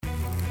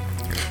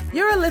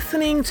You're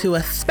listening to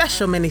a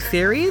special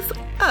miniseries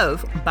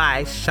of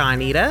By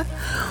Shawnita,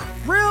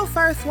 Real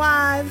First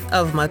Wives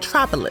of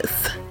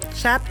Metropolis,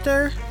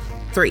 Chapter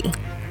 3.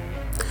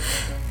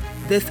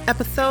 This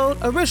episode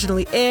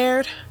originally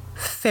aired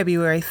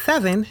February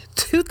 7,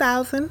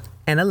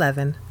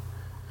 2011.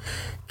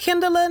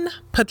 Kindlin,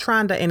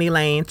 Patronda, and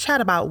Elaine chat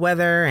about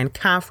weather and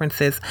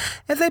conferences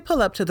as they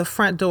pull up to the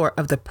front door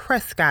of the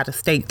Prescott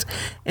estate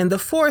in the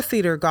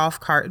 4-seater golf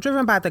cart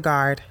driven by the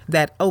guard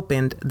that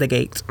opened the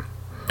gate.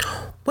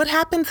 What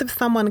happens if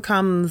someone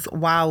comes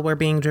while we're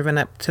being driven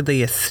up to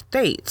the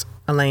estate?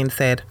 Elaine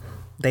said.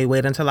 They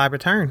wait until I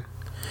return.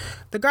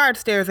 The guard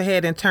stares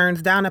ahead and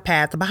turns down a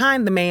path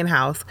behind the main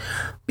house,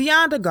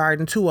 beyond a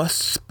garden to a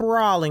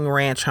sprawling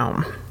ranch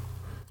home.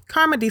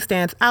 Carmody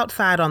stands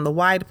outside on the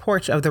wide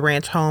porch of the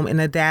ranch home in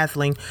a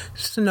dazzling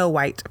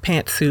snow-white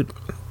pantsuit.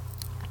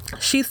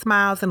 She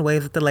smiles and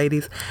waves at the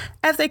ladies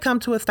as they come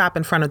to a stop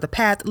in front of the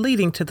path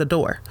leading to the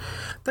door.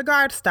 The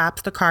guard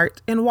stops the cart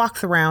and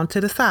walks around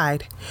to the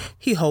side.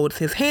 He holds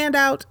his hand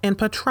out and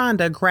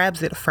Patronda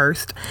grabs it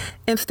first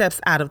and steps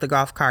out of the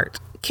golf cart.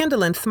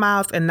 Kindlin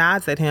smiles and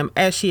nods at him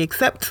as she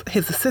accepts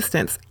his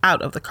assistance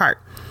out of the cart.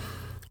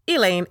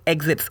 Elaine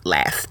exits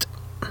last.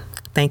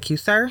 Thank you,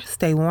 sir.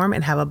 Stay warm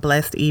and have a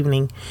blessed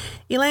evening.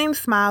 Elaine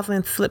smiles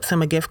and slips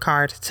him a gift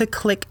card to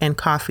Click and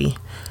Coffee.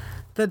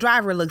 The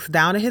driver looks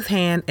down at his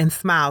hand and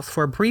smiles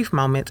for a brief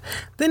moment,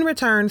 then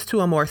returns to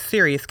a more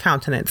serious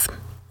countenance.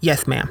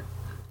 Yes, ma'am.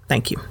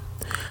 Thank you.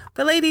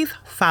 The ladies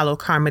follow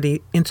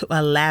Carmody into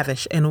a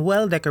lavish and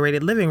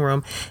well-decorated living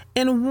room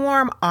in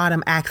warm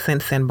autumn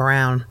accents and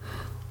brown.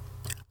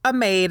 A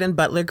maid and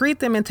butler greet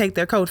them and take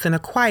their coats in a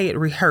quiet,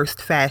 rehearsed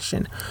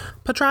fashion.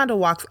 Patronda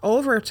walks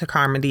over to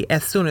Carmody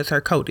as soon as her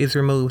coat is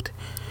removed.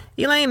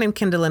 Elaine and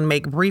Kindlin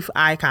make brief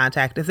eye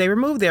contact as they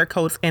remove their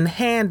coats and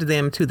hand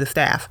them to the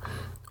staff.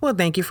 Well,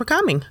 thank you for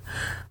coming.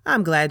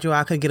 I'm glad you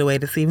all could get away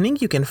this evening.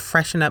 You can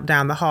freshen up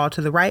down the hall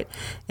to the right,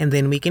 and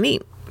then we can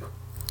eat.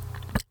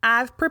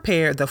 I've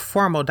prepared the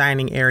formal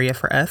dining area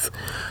for us.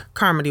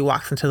 Carmody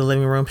walks into the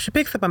living room. She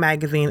picks up a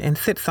magazine and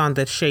sits on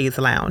the chaise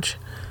lounge.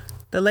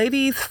 The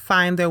ladies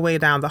find their way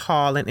down the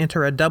hall and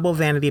enter a double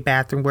vanity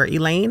bathroom where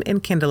Elaine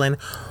and Kindlin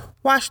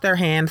wash their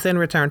hands and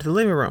return to the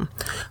living room.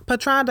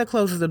 Patronda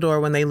closes the door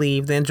when they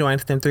leave, then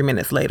joins them 3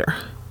 minutes later.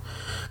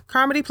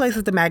 Carmody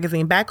places the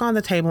magazine back on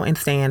the table and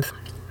stands.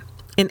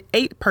 An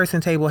 8-person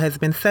table has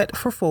been set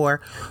for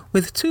 4,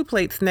 with 2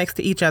 plates next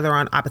to each other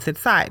on opposite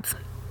sides.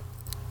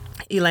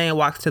 Elaine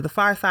walks to the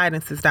far side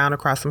and sits down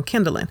across from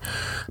Kindlin.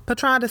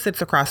 Patronda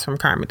sits across from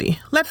Carmody.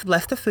 Let's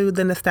bless the food,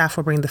 then the staff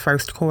will bring the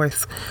first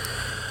course.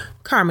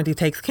 Carmody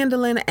takes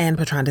Kindlin and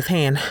Patronda's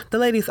hand. The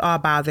ladies all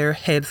bow their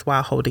heads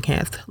while holding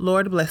hands.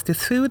 Lord, bless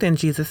this food in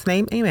Jesus'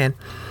 name, amen.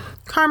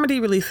 Carmody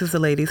releases the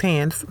ladies'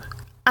 hands.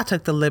 I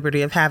took the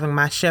liberty of having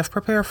my chef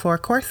prepare a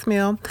 4-course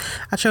meal.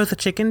 I chose a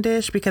chicken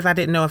dish because I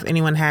didn't know if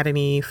anyone had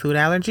any food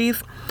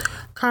allergies.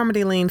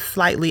 Carmody leans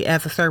slightly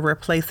as the server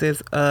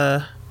places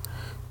a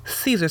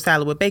Caesar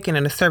salad with bacon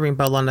in a serving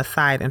bowl on the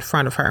side in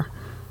front of her.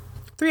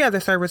 3 other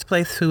servers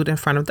place food in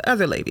front of the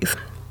other ladies.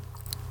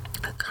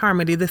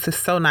 Carmody, this is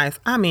so nice.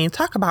 I mean,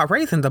 talk about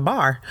raising the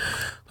bar.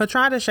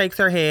 Patronda shakes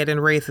her head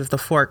and raises the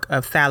fork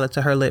of salad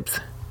to her lips.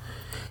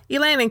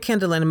 Elaine and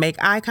Kindlin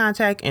make eye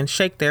contact and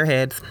shake their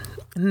heads.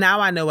 Now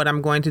I know what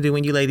I'm going to do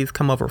when you ladies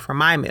come over for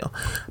my meal.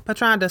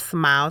 Patronda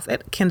smiles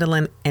at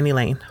Kindlin and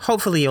Elaine.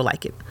 Hopefully you'll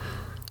like it.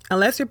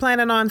 Unless you're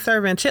planning on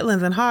serving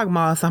chitlins and hog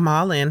maws, I'm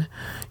all in.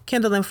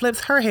 Kindlin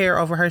flips her hair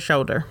over her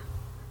shoulder.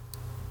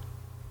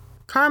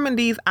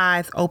 Carmody's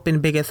eyes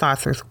open big as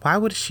saucers. Why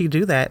would she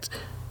do that?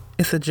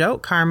 It's a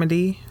joke,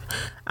 Carmody.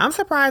 I'm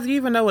surprised you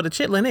even know what a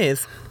chitlin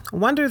is.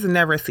 Wonders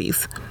never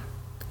cease.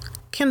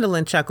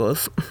 Kindlin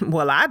chuckles.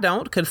 Well, I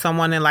don't. Could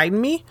someone enlighten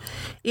me?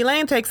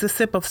 Elaine takes a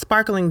sip of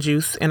sparkling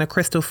juice in a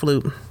crystal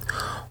flute.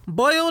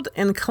 Boiled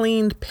and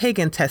cleaned pig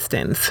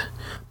intestines.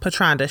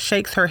 Patronda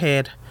shakes her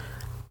head.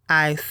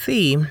 I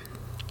see.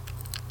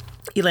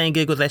 Elaine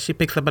giggles as she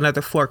picks up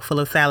another fork full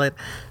of salad.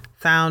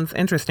 Sounds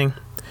interesting.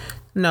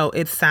 No,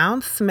 it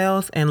sounds,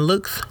 smells, and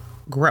looks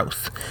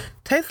gross.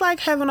 Tastes like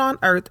heaven on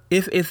earth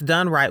if it's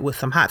done right with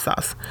some hot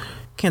sauce.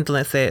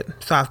 Kindlin said,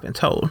 so I've been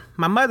told.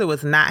 My mother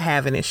was not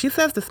having it. She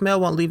says the smell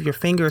won't leave your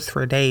fingers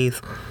for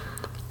days.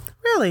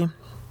 Really?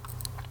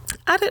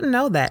 I didn't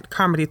know that.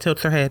 Carmody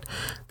tilts her head.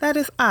 That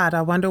is odd.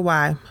 I wonder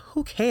why.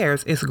 Who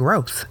cares? It's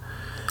gross.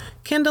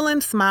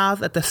 Kindlin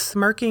smiles at the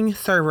smirking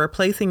server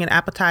placing an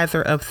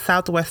appetizer of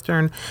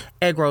southwestern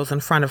egg rolls in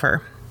front of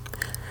her.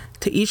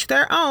 To each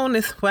their own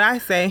is what I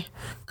say.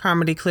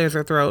 Carmody clears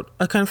her throat.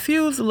 A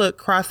confused look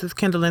crosses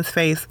Kindlin's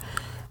face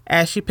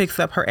as she picks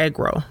up her egg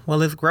roll.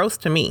 Well, it's gross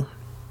to me.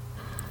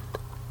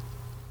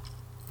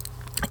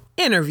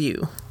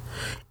 Interview.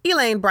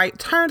 Elaine Bright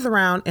turns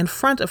around in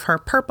front of her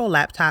purple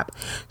laptop.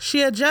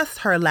 She adjusts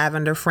her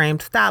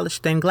lavender-framed stylish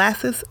thin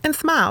glasses and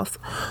smiles.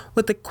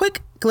 With a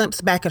quick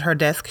glimpse back at her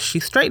desk, she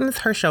straightens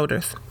her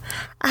shoulders.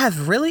 I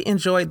have really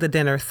enjoyed the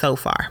dinner so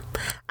far.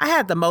 I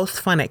had the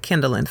most fun at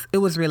Kindlin's. It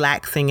was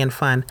relaxing and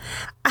fun.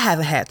 I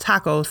haven't had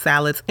taco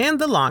salads in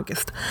the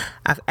longest.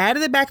 I've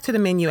added it back to the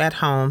menu at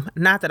home.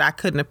 Not that I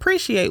couldn't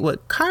appreciate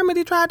what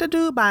Carmody tried to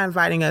do by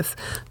inviting us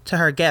to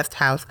her guest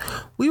house.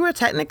 We were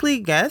technically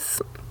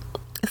guests.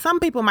 Some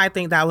people might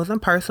think that was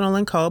impersonal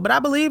and cold, but I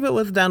believe it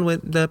was done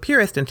with the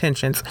purest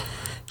intentions.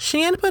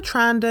 She and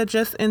Patranda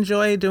just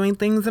enjoy doing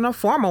things in a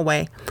formal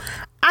way.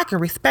 I can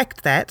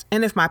respect that,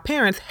 and if my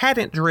parents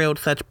hadn't drilled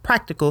such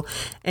practical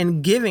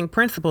and giving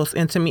principles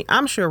into me,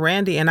 I'm sure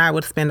Randy and I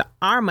would spend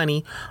our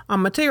money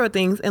on material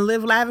things and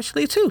live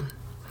lavishly too.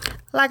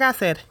 Like I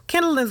said,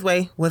 Kindlin's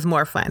way was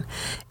more fun.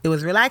 It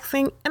was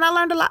relaxing, and I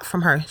learned a lot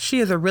from her. She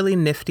is a really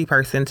nifty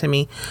person to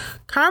me.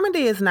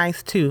 Carmody is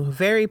nice too,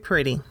 very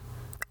pretty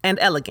and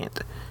elegant.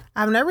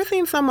 I've never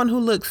seen someone who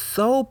looks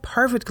so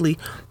perfectly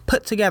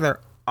put together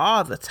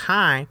all the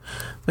time,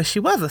 but she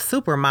was a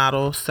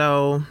supermodel,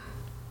 so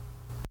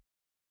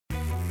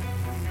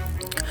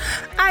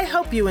I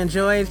hope you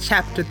enjoyed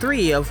Chapter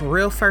 3 of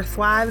Real First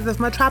Wives of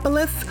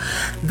Metropolis,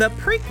 the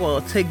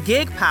prequel to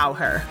Gig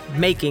Power,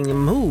 Making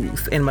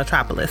Moves in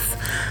Metropolis.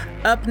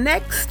 Up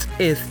next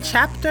is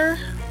Chapter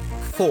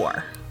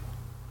 4.